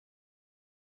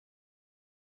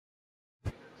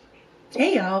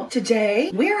Hey y'all,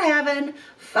 today we're having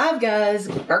Five Guys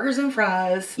burgers and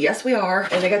fries. Yes we are.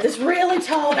 And they got this really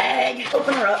tall bag.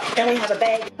 Open her up and we have a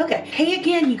bag. Okay, hey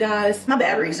again you guys. My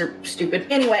batteries are stupid.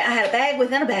 Anyway, I had a bag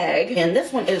within a bag and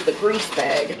this one is the grease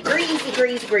bag. Greasy,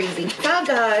 greasy, greasy. Five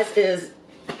Guys is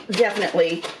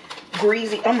definitely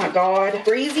greasy. Oh my God.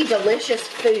 Greasy, delicious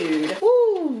food.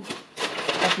 Woo!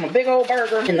 That's my big old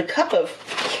burger and the cup of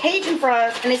Cajun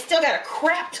fries, and they still got a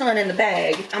crap ton in the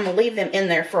bag. I'm gonna leave them in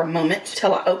there for a moment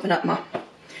till I open up my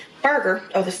burger.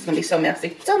 Oh, this is gonna be so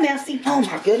messy. So messy. Oh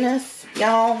my goodness.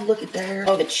 Y'all, look at there.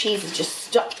 Oh, the cheese is just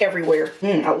stuck everywhere.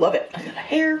 I love it. I got a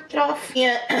hair. Get off.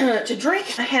 Yeah, to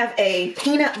drink, I have a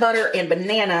peanut butter and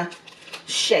banana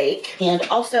shake and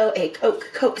also a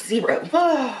Coke Zero.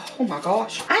 Oh my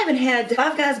gosh. I haven't had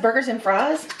Five Guys burgers and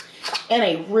fries in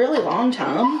a really long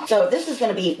time, so this is going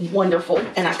to be wonderful.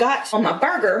 And I got on my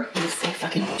burger, let me see if I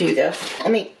can do this. Let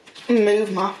me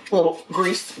move my little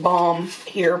grease bomb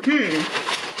here. Look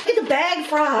at the bag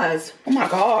fries. Oh my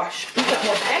gosh, we've got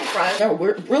more bag fries. They're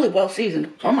really well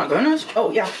seasoned. Oh my goodness. Oh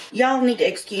yeah, y'all need to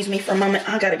excuse me for a moment.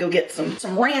 I gotta go get some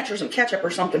ranch or some ketchup or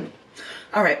something.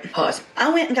 All right, pause.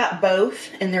 I went and got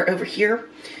both and they're over here.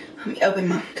 Let me open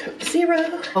my Coke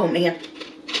Zero. Oh man,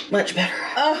 much better.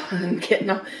 Oh, I'm getting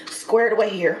all squared away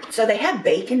here. So they have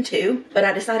bacon too, but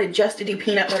I decided just to do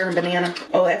peanut butter and banana.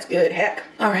 Oh, that's good, heck.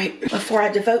 All right, before I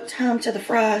devote time to the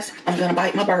fries, I'm gonna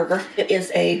bite my burger. It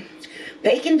is a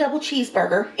bacon double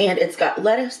cheeseburger, and it's got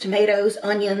lettuce, tomatoes,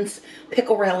 onions,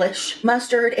 pickle relish,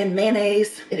 mustard, and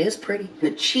mayonnaise. It is pretty.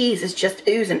 The cheese is just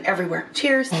oozing everywhere.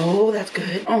 Cheers. Oh, that's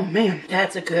good. Oh man,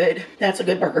 that's a good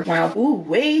burger. Wow. Ooh,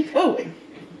 wait. Oh, wait.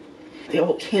 The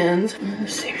old Ken's.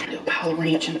 Let's see, do a pile of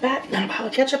ranch in the back and a pile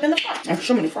of ketchup in the front. There's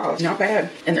so many fries. Not bad.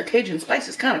 And their Cajun spice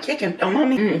is kind of kicking. Don't mind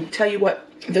me. Tell you what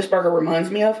this burger reminds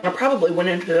me of. I probably went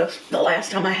into this the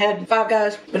last time I had Five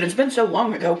Guys, but it's been so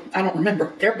long ago, I don't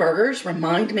remember. Their burgers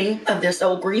remind me of this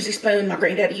old Greasy Spoon my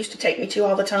granddaddy used to take me to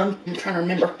all the time. I'm trying to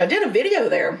remember. I did a video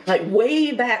there, like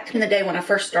way back in the day when I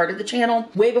first started the channel,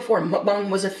 way before mukbang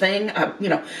was a thing. I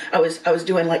was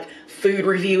doing like food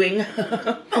reviewing.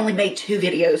 Only made 2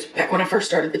 videos back when I first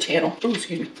started the channel. Ooh,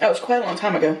 excuse me. That was quite a long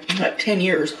time ago, like 10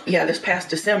 years. Yeah, this past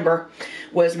December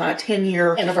was my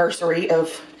 10-year anniversary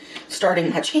of starting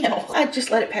my channel. I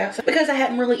just let it pass because I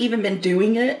hadn't really even been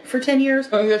doing it for 10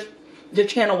 years. I guess the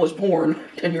channel was born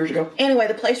 10 years ago. Anyway,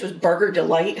 the place was Burger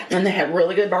Delight and they had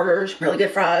really good burgers, really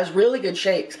good fries, really good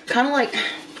shakes. Kind of like,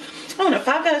 I don't know,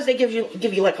 Five Guys, they give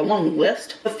you like a long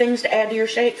list of things to add to your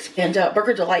shakes, and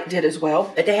Burger Delight did as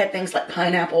well. But they had things like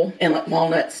pineapple and like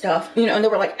walnut stuff, you know, and they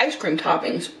were like ice cream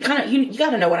toppings. Kind of, you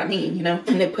gotta know what I mean, you know,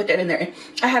 and they put that in there. And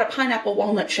I had a pineapple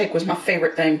walnut shake was my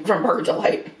favorite thing from Burger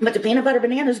Delight. But the peanut butter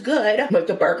banana is good, but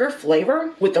the burger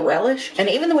flavor with the relish and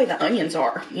even the way the onions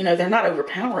are, you know, they're not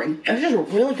overpowering. It's just a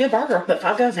really good burger. But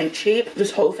Five Guys ain't cheap.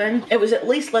 This whole thing, it was at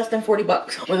least less than 40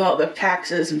 bucks with all the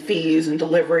taxes and fees and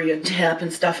delivery and tip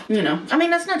and stuff, you know. I mean,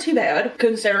 that's not too bad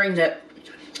considering that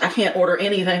I can't order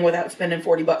anything without spending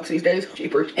 40 bucks these days.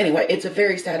 Cheaper. Anyway, it's a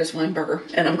very satisfying burger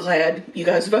and I'm glad you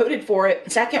guys voted for it.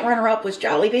 Second runner-up was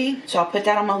Jollibee, so I'll put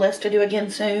that on my list to do again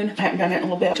soon. I haven't done it in a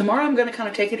little bit. Tomorrow I'm gonna kind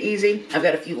of take it easy. I've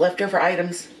got a few leftover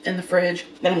items in the fridge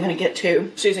that I'm gonna get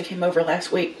to. Susan came over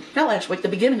the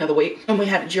beginning of the week, and we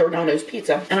had a Giordano's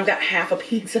pizza, and I've got half a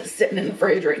pizza sitting in the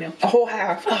fridge right now. A whole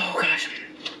half. Oh gosh.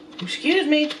 Excuse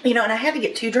me. You know, and I had to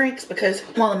get 2 drinks because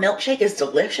while the milkshake is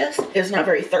delicious, it's not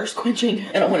very thirst quenching,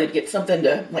 and I wanted to get something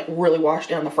to like really wash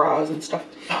down the fries and stuff.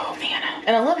 Oh man.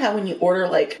 And I love how when you order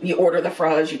the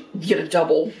fries, you get a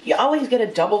double. You always get a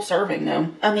double serving though.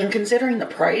 I mean, considering the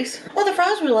price, well, the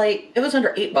fries were like, it was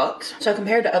under 8 bucks. So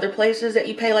compared to other places that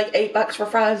you pay like 8 bucks for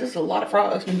fries, this is a lot of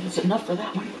fries. And it's enough for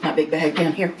that one. My big bag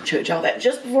down here. Showed y'all that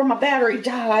just before my battery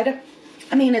died.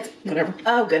 I mean, it's whatever.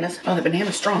 Oh, goodness. Oh, the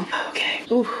banana's strong. Okay.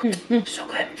 Ooh, so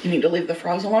good. You need to leave the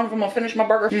fries alone if I'm gonna finish my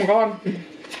burger. Oh, my God.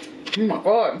 Oh, my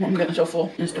God. I'm getting so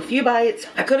full. Just a few bites.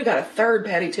 I could have got a 3rd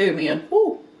patty, too, man.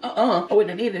 Ooh. I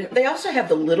wouldn't have needed it. They also have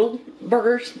the little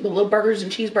burgers and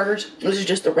cheeseburgers. This is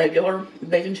just the regular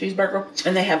bacon cheeseburger.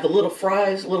 And they have the little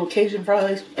fries, little Cajun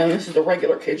fries. And this is the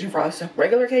regular Cajun fries. So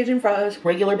regular Cajun fries,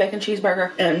 regular bacon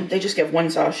cheeseburger. And they just give 1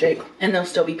 sauce shake. And there'll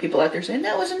still be people out there saying,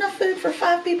 that was enough food for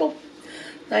 5 people.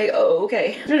 Like, oh,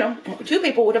 okay. You know, 2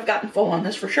 people would have gotten full on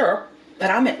this for sure.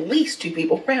 But I'm at least 2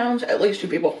 people. Rounds, at least 2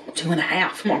 people.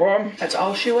 2.5. Oh my God. That's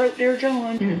all she wrote there,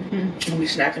 John. I'll be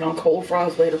snacking on cold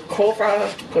fries later. Cold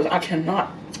fries, because I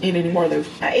cannot eat any more of those.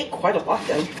 I ate quite a lot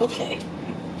though. Okay.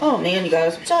 Oh man, you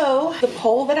guys. So the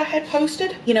poll that I had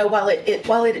posted, you know, while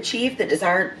it achieved the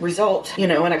desired result, you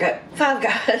know, and I got 5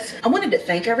 guys, I wanted to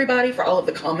thank everybody for all of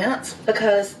the comments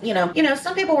because, you know,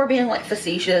 some people were being like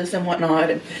facetious and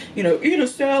whatnot, and, you know, eat a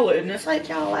salad. And it's like,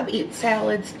 y'all, I've eaten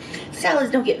salads.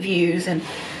 Salads don't get views, and,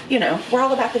 you know, we're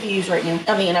all about the views right now.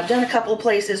 I mean, I've done a couple of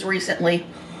places recently,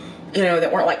 you know,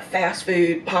 that weren't like fast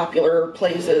food popular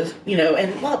places, you know,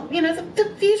 and well, you know,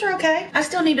 the views are okay. I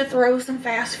still need to throw some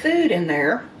fast food in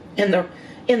there in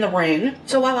the ring.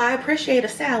 So while I appreciate a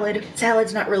salad,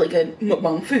 salad's not really good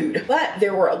mukbang food. But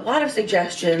there were a lot of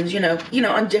suggestions, you know,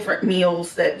 on different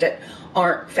meals that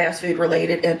aren't fast food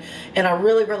related, and I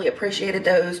really appreciated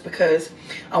those because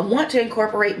I want to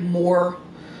incorporate more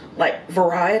like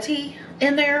variety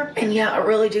in there. And yeah, I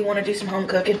really do want to do some home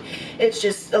cooking. It's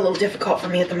just a little difficult for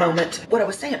me at the moment. What I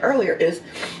was saying earlier is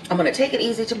I'm going to take it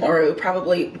easy tomorrow,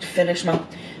 probably finish my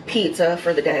pizza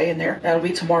for the day in there. That'll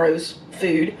be tomorrow's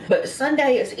food. But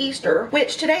Sunday is Easter,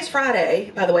 which today's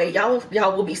Friday, by the way. Y'all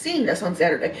will be seeing this on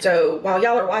Saturday. So while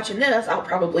y'all are watching this, I'll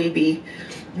probably be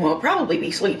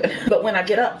sleeping. But when I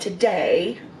get up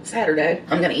today, Saturday,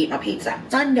 I'm gonna eat my pizza.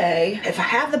 Sunday, if I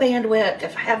have the bandwidth,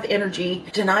 if I have the energy,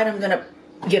 tonight I'm gonna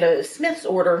get a Smith's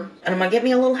order and I'm gonna get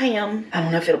me a little ham. I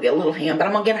don't know if it'll be a little ham, but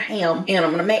I'm gonna get a ham and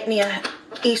I'm gonna make me a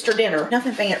Easter dinner.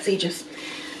 Nothing fancy, just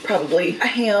probably a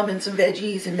ham and some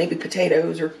veggies and maybe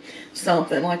potatoes or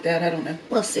something like that. I don't know.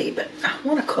 We'll see, but I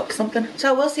want to cook something.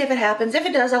 So we'll see if it happens. If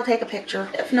it does, I'll take a picture.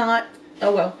 If not,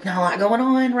 oh well. Not a lot going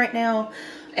on right now.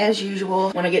 As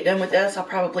usual, when I get done with this, I'll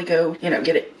probably go, you know,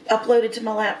 get it uploaded to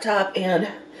my laptop and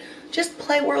just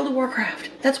play World of Warcraft.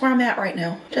 That's where I'm at right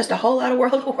now. Just a whole lot of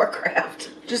World of Warcraft.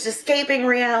 Just escaping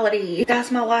reality.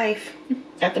 That's my life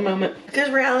at the moment. Because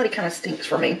reality kind of stinks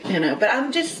for me, you know. But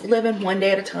I'm just living one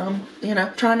day at a time, you know.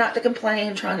 Trying not to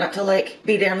complain. Trying not to, like,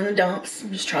 be down in the dumps.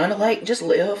 I'm just trying to, like, just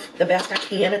live the best I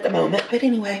can at the moment. But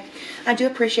anyway, I do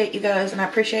appreciate you guys. And I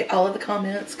appreciate all of the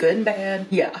comments, good and bad.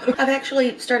 Yeah. I've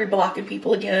actually started blocking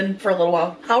people again for a little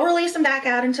while. I'll release them back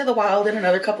out into the wild in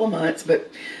another couple of months. But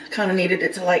kind of needed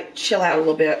it to, like, chill out a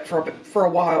little bit for a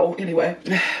while. Anyway,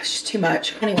 it's just too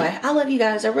much. Anyway, I love you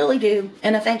guys. I really do.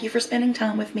 And I thank you for spending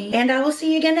time with me. And I will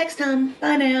see you again next time.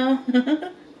 Bye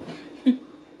now.